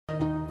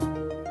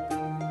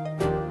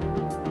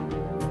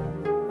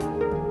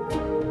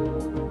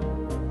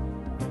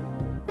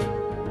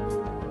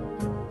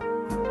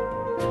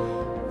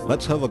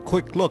Let's have a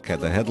quick look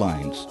at the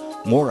headlines.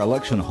 More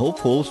election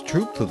hopefuls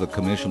trooped to the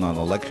Commission on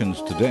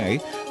Elections today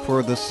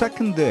for the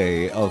second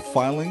day of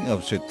filing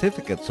of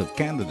certificates of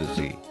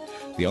candidacy.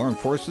 The Armed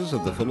Forces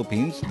of the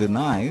Philippines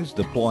denies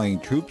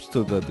deploying troops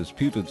to the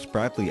disputed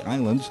Spratly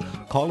Islands,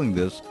 calling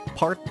this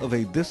part of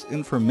a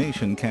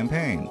disinformation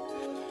campaign.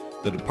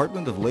 The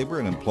Department of Labor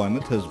and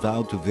Employment has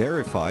vowed to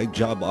verify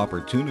job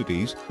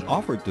opportunities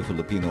offered to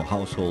Filipino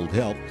household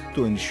help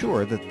to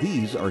ensure that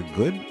these are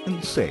good and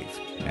safe.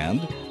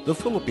 And the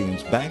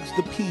Philippines bags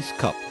the Peace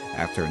Cup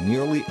after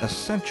nearly a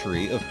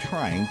century of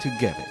trying to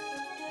get it.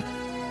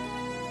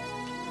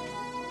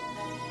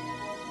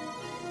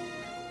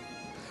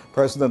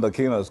 President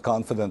Aquino is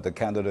confident the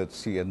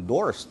candidates he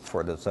endorsed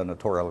for the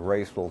senatorial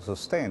race will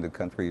sustain the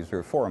country's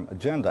reform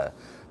agenda.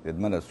 The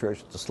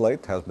administration's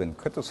slate has been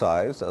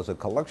criticized as a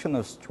collection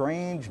of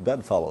strange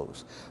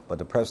bedfellows, but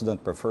the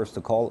president prefers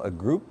to call a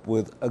group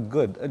with a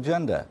good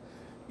agenda.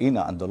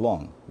 Ina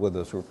Andalong with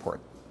this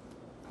report.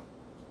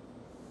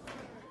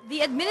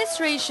 The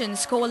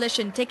administration's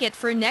coalition ticket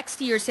for next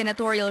year's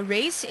senatorial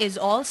race is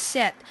all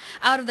set.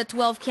 Out of the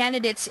 12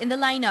 candidates in the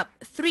lineup,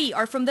 3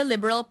 are from the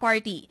Liberal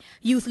Party,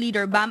 Youth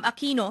Leader Bam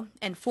Aquino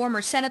and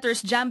former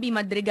Senators Jambi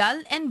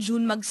Madrigal and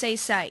June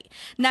Magsaysay.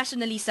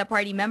 Nacionalista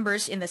Party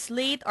members in the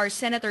slate are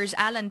Senators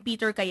Alan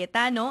Peter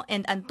Cayetano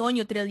and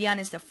Antonio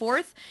Trillanes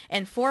IV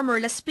and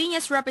former Las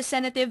Piñas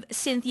Representative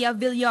Cynthia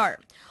Villar.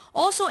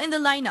 Also in the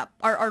lineup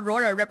are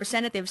Aurora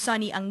Representative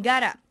Sonny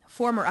Angara,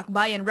 former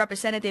Akbayan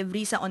Representative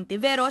Risa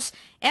Ontiveros,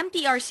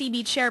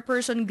 MTRCB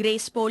Chairperson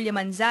Grace Polia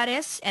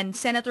Manzares, and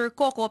Senator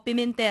Coco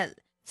Pimentel.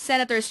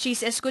 Senators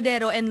Chis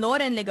Escudero and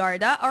Loren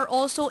Legarda are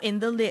also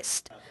in the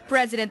list.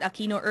 President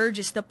Aquino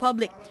urges the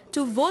public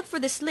to vote for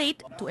the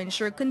slate to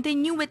ensure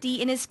continuity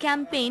in his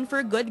campaign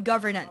for good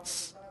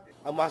governance.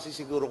 Ang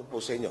masisiguro ko po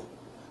sa inyo,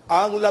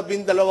 ang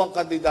 12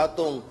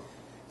 kandidatong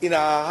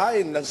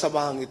inahahain ng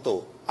samahang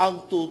ito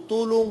ang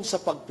tutulong sa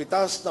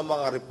pagpitas ng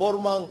mga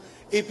reformang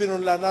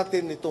ipinunla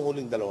natin nitong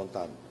huling 2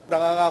 taon.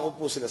 Nangangako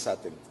po sila sa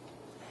atin.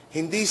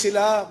 Hindi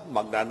sila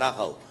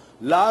magnanakaw.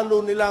 Lalo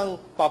nilang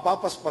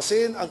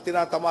papapaspasin ang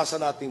tinatamasa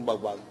nating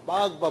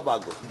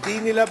pagbabago.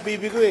 Hindi nila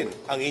bibiguin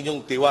ang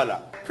inyong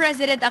tiwala.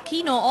 President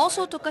Aquino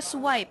also took a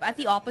swipe at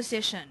the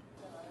opposition.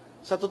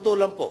 Sa totoo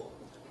lang po,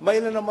 may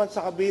na naman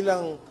sa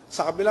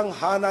kabilang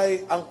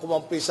hanay ang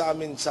kumampi sa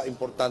amin sa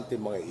importante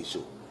mga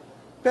issue.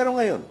 Pero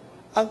ngayon,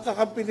 ang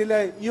kakampi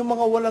nila yung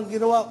mga walang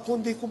ginawa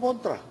kundi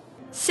kumontra.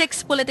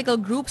 6 political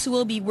groups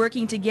will be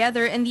working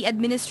together in the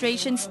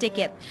administration's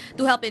ticket.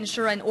 To help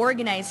ensure an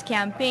organized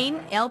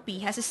campaign, LP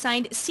has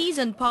assigned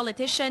seasoned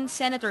politician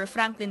Senator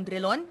Franklin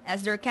Drilon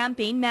as their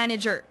campaign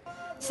manager.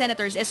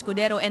 Senators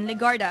Escudero and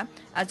Legarda,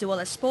 as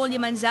well as Polia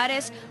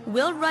Manzares,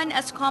 will run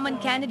as common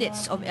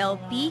candidates of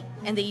LP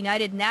and the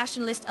United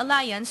Nationalist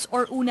Alliance,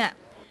 or UNA.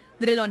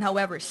 Drilon,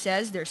 however,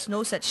 says there's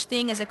no such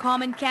thing as a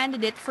common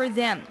candidate for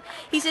them.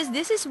 He says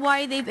this is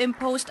why they've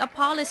imposed a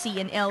policy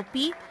in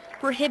LP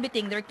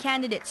prohibiting their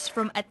candidates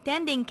from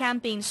attending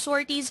campaign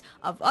sorties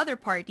of other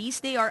parties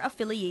they are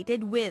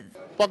affiliated with.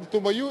 Pag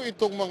tumayo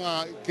itong mga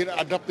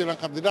kina-adapt nilang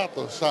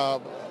kandidato sa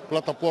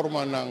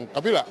plataforma ng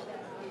kabila,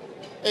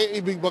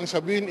 ibig bang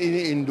sabihin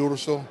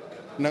ini-endorso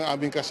ng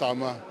aming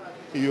kasama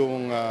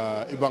yung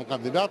ibang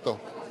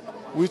kandidato,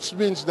 which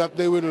means that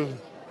they will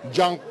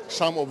junk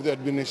some of the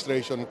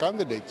administration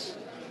candidates.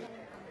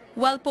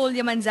 While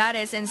Polia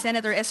Manzares and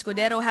Senator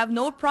Escudero have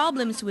no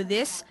problems with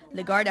this,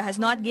 Legarda has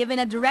not given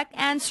a direct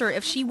answer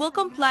if she will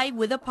comply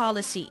with the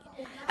policy.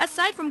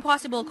 Aside from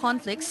possible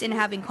conflicts in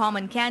having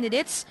common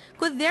candidates,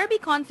 could there be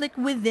conflict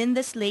within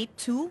the slate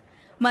too?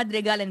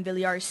 Madrigal and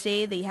Villar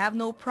say they have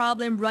no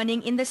problem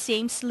running in the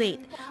same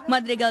slate.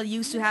 Madrigal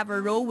used to have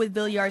a row with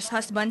Villar's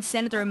husband,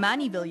 Senator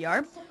Manny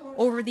Villar,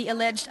 over the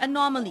alleged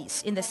anomalies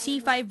in the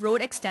C5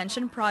 road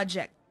extension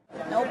project.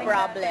 No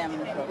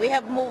problem. We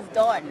have moved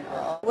on.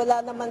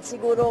 Wala naman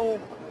sigurong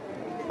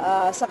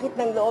sakit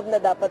ng loob na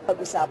dapat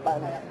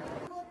pag-usapan.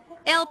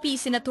 LP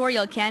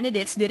senatorial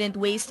candidates didn't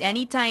waste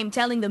any time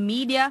telling the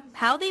media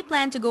how they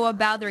plan to go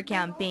about their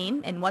campaign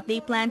and what they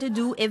plan to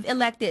do if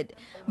elected.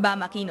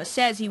 Bam Aquino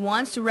says he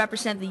wants to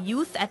represent the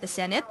youth at the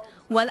Senate,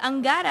 while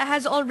Angara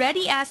has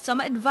already asked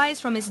some advice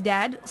from his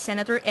dad,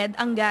 Senator Ed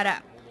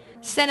Angara.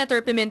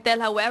 Senator Pimentel,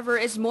 however,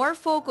 is more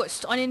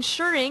focused on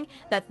ensuring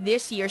that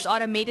this year's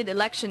automated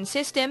election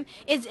system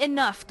is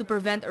enough to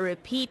prevent a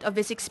repeat of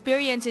his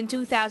experience in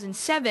 2007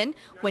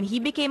 when he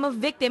became a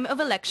victim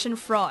of election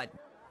fraud.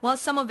 While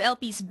some of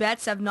LP's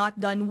bets have not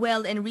done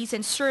well in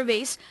recent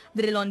surveys,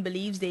 Drilon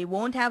believes they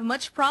won't have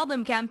much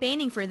problem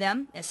campaigning for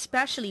them,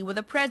 especially with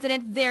the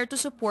president there to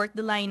support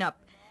the lineup.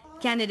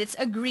 Candidates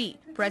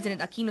agree President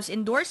Aquino's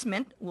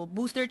endorsement will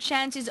boost their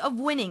chances of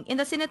winning in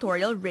the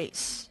senatorial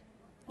race.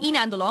 Ina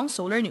Andalong,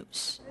 Solar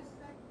News.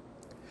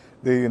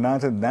 The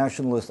United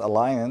Nationalist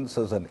Alliance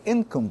has an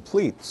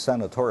incomplete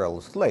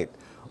senatorial slate.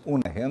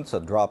 UNA hints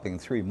at dropping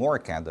 3 more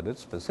candidates,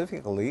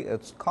 specifically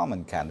its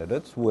common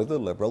candidates with the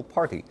Liberal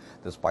Party.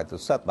 Despite the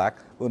setback,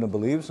 UNA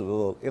believes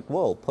it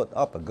will put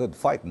up a good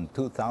fight in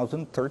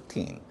 2013.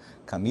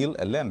 Camille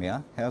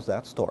Elemia has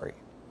that story.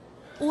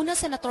 Una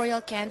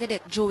senatorial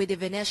candidate Joey De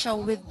Venecia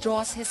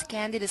withdraws his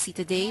candidacy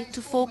today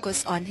to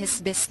focus on his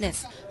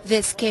business.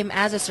 This came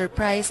as a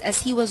surprise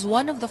as he was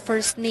one of the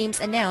first names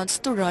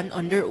announced to run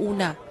under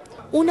Una.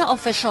 Una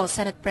official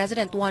Senate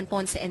President Juan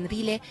Ponce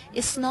Enrile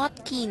is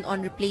not keen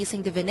on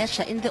replacing De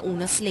Venecia in the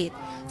Una slate,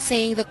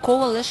 saying the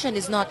coalition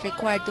is not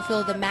required to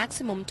fill the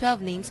maximum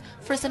 12 names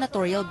for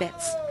senatorial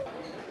bets.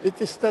 It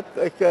is not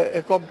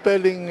a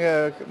compelling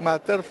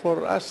matter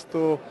for us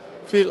to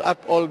fill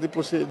up all the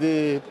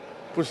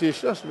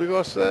positions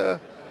because there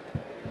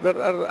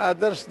are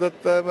others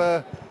that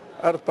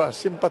are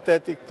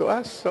sympathetic to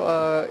us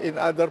in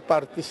other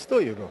parties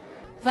too, you know.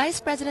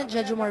 Vice President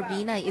Jejomar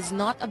Binay is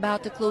not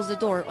about to close the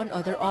door on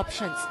other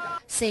options,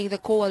 saying the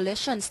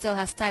coalition still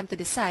has time to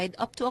decide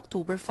up to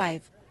October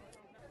 5.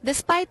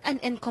 Despite an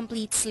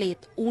incomplete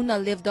slate, Una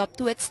lived up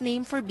to its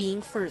name for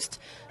being first.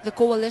 The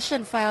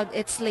coalition filed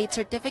its slate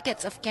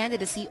certificates of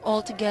candidacy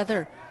all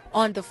together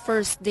on the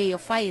first day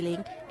of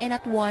filing and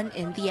at 1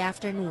 in the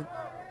afternoon.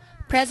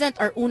 Present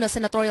are Una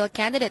senatorial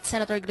candidate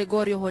Senator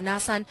Gregorio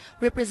Honasan,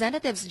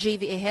 Representatives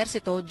J.V.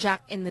 Ejercito,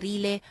 Jack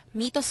Enrile,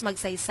 Mitos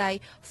Magsaysay,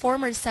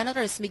 former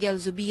Senators Miguel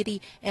Zubiri,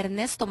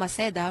 Ernesto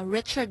Maceda,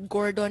 Richard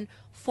Gordon,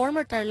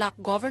 former Tarlac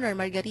Governor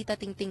Margarita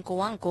Tingting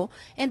Coangco,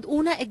 and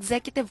Una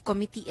Executive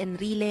Committee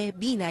Enrile,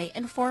 Binay,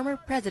 and former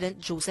President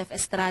Joseph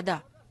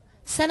Estrada.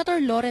 Senator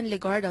Loren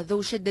Legarda,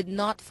 though she did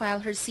not file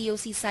her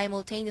COC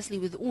simultaneously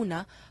with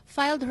Una,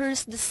 filed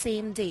hers the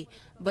same day,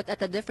 but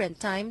at a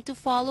different time to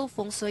follow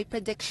feng shui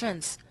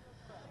predictions.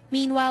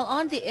 Meanwhile,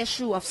 on the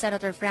issue of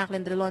Senator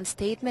Franklin Drilon's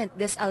statement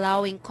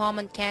disallowing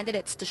common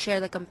candidates to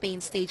share the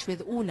campaign stage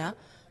with Una,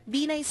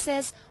 Binay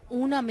says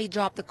Una may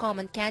drop the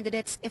common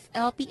candidates if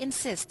LP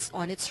insists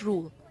on its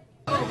rule.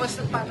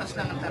 Basta patas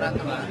lang ang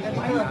tarato.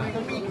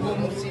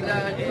 Kung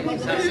sila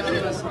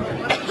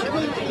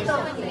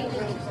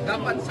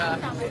dapat sa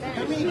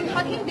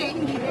pag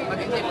hindi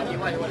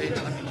maghiwalay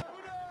na kami.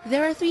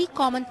 There are three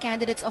common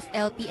candidates of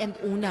LP and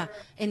Una,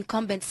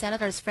 incumbent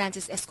Senators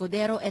Francis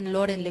Escudero and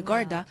Loren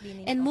Legarda,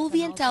 and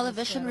Movie and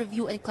Television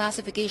Review and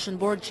Classification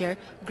Board Chair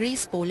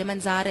Grace Poe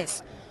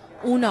Lemanzares.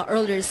 Una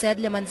earlier said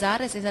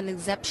Lemanzares is an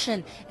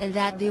exception and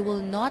that they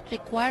will not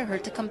require her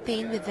to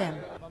campaign with them.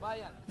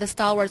 The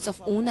stalwarts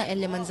of Una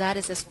and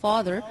Lemanzares'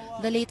 father,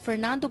 the late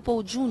Fernando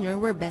Poe Jr.,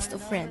 were best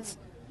of friends.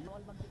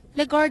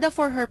 Legarda,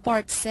 for her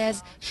part,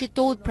 says she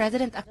told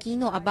President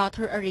Aquino about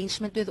her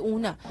arrangement with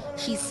Una.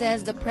 She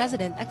says the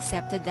president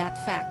accepted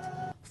that fact.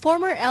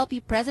 Former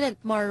LP President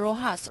Mar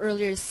Rojas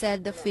earlier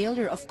said the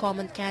failure of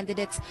common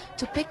candidates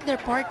to pick their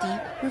party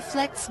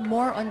reflects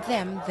more on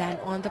them than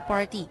on the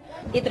party.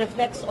 It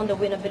reflects on the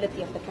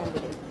winnability of the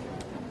candidate.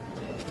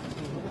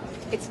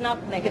 It's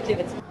not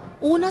negative.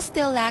 Una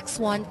still lacks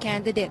one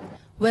candidate.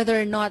 Whether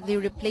or not they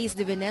replace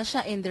De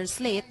Venecia in their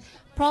slate,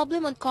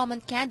 problem on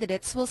common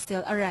candidates will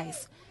still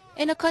arise.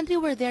 In a country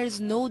where there is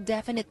no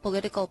definite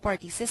political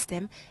party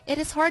system, it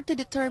is hard to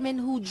determine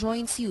who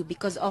joins you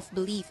because of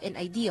belief in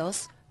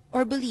ideals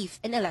or belief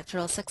in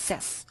electoral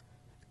success.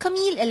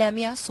 Camille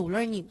Elemia,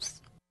 Solar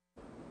News.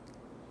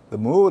 The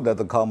mood at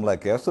the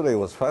COMELEC yesterday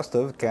was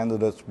festive.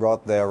 Candidates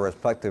brought their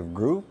respective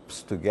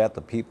groups to get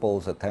the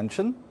people's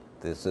attention.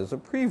 This is a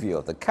preview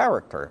of the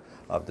character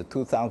of the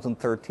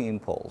 2013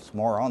 polls.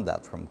 More on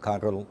that from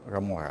Carol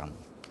Ramoran.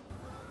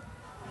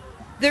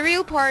 The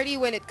real party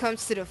when it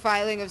comes to the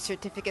filing of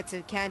certificates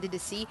of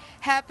candidacy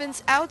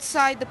happens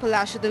outside the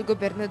Palacio del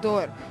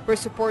Gobernador, where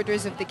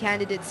supporters of the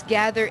candidates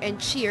gather and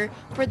cheer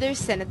for their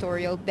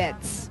senatorial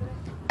bets.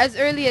 As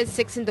early as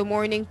 6 in the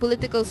morning,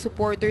 political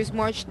supporters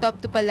marched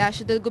up to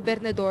Palacio del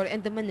Gobernador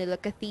and the Manila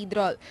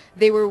Cathedral.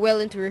 They were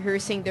well into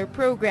rehearsing their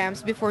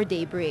programs before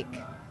daybreak.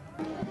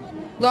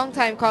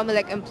 Longtime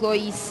COMELEC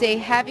employees say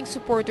having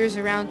supporters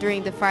around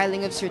during the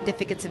filing of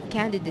certificates of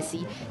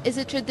candidacy is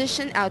a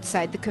tradition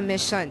outside the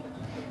commission.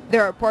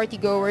 There are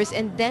party-goers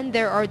and then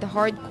there are the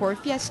hardcore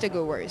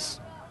fiesta-goers.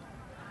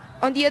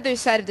 On the other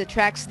side of the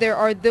tracks, there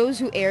are those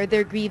who air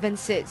their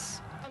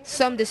grievances.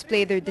 Some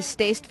display their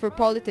distaste for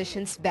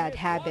politicians' bad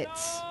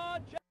habits.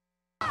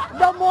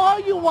 The more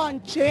you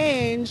want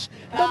change,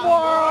 the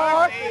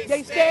more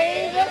they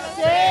stay the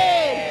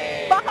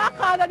same. Baka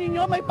akala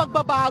ninyo may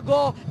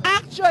pagbabago.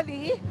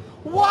 Actually,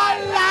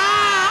 wala!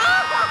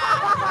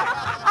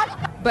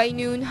 By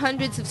noon,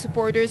 hundreds of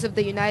supporters of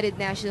the United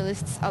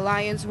Nationalists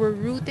Alliance were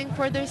rooting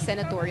for their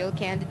senatorial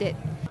candidate.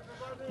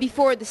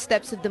 Before the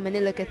steps of the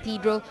Manila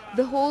Cathedral,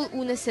 the whole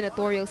Una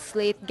senatorial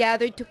slate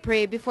gathered to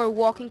pray before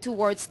walking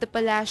towards the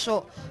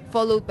Palacio,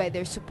 followed by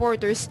their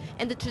supporters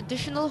and the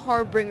traditional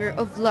harbinger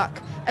of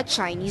luck, a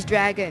Chinese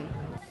dragon.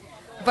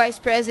 Vice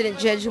President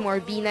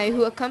Jejomar Binay,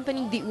 who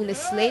accompanied the Una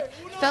slate,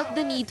 felt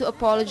the need to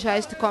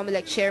apologize to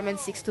COMELEC Chairman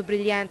Sixto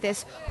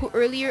Brillantes, who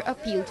earlier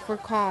appealed for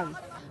calm.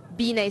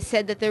 Binay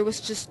said that there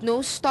was just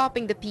no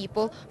stopping the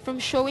people from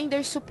showing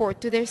their support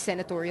to their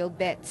senatorial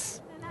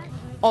bets.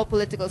 All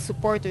political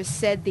supporters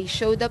said they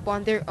showed up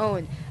on their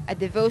own, a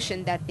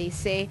devotion that they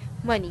say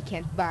money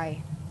can't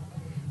buy.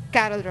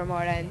 Carol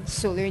Ramoran,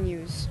 Solar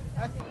News.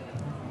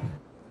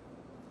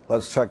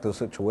 Let's check the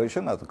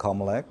situation at the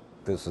COMELEC.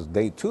 This is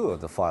day 2 of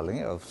the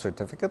filing of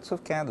certificates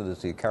of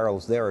candidacy.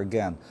 Carol's there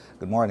again.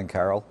 Good morning,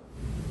 Carol.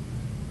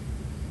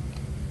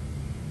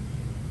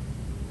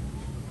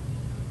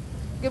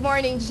 Good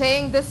morning,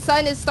 Jing. The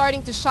sun is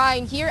starting to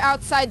shine here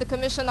outside the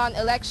Commission on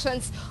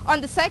Elections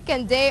on the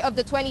second day of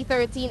the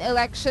 2013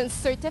 elections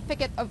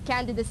certificate of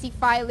candidacy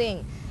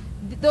filing.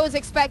 Those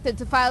expected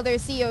to file their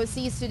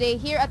COCs today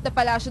here at the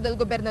Palacio del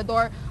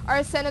Gobernador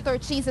are Senator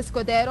Chis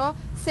Escudero,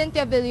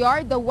 Cynthia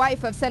Villar, the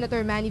wife of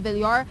Senator Manny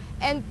Villar,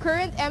 and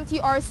current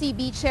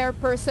MTRCB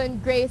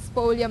chairperson Grace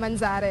Polia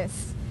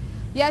Manzares.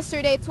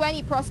 Yesterday,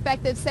 20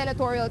 prospective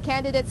senatorial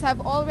candidates have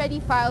already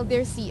filed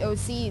their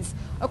COCs.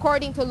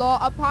 According to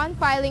law, upon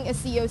filing a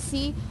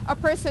COC, a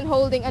person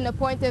holding an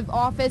appointive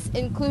office,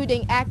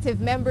 including active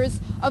members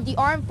of the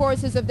Armed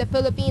Forces of the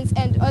Philippines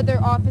and other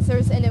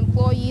officers and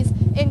employees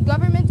in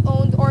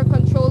government-owned or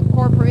controlled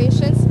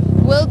corporations,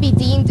 will be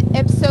deemed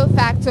ipso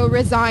facto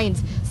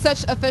resigned.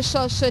 Such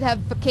official should have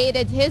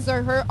vacated his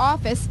or her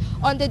office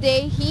on the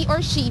day he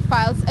or she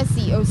files a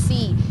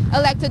COC.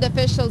 Elected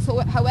officials,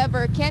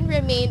 however, can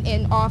remain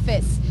in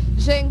office.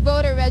 Jing,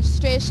 voter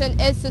registration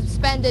is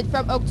suspended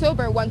from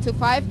October 1 to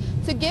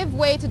 5 to give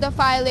way to the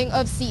filing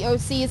of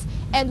COCs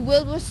and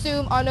will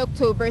resume on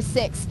October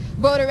 6.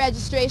 Voter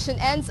registration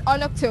ends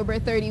on October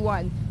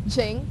 31.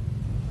 Jing?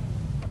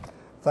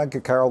 Thank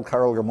you, Carol.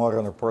 Carol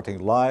Gamoran reporting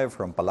live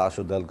from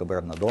Palacio del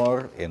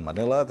Gobernador in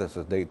Manila. This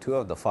is day 2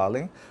 of the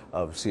filing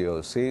of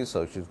COC,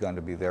 so she's going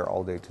to be there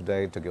all day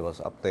today to give us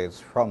updates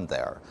from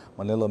there.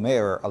 Manila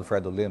Mayor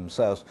Alfredo Lim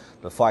says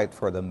the fight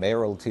for the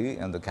mayoralty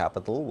in the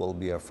capital will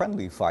be a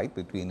friendly fight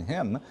between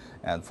him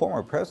and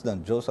former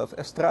President Joseph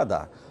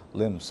Estrada.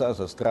 Lim says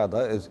Estrada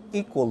is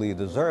equally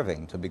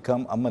deserving to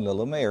become a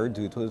Manila mayor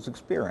due to his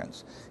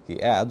experience.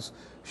 He adds,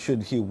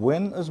 should he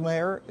win as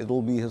mayor, it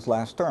will be his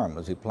last term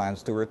as he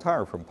plans to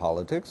retire from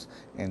politics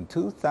in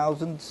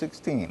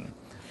 2016.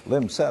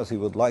 Lim says he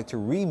would like to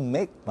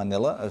remake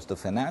Manila as the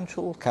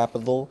financial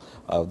capital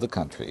of the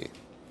country.